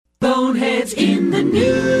Boneheads in the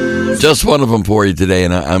news. Just one of them for you today,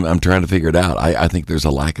 and I'm trying to figure it out. I think there's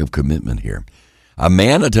a lack of commitment here. A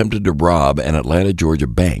man attempted to rob an Atlanta, Georgia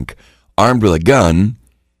bank armed with a gun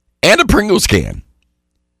and a Pringles can.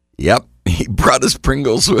 Yep, he brought his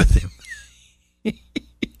Pringles with him.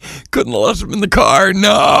 Couldn't have left them in the car.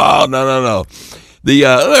 No.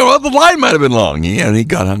 The line might have been long. Yeah, he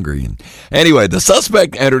got hungry. Anyway, the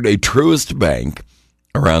suspect entered a Truist bank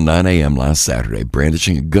around 9 a.m. last Saturday,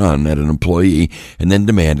 brandishing a gun at an employee and then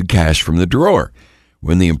demanded cash from the drawer.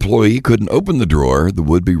 When the employee couldn't open the drawer, the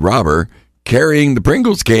would-be robber, carrying the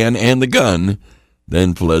Pringles can and the gun,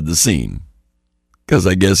 then fled the scene. Because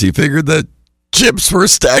I guess he figured that chips were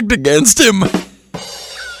stacked against him.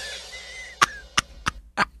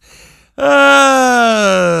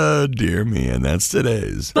 Dear me, and that's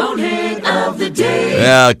today's Bonehead of the day.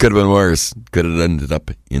 Yeah, it could have been worse. Could have ended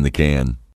up in the can.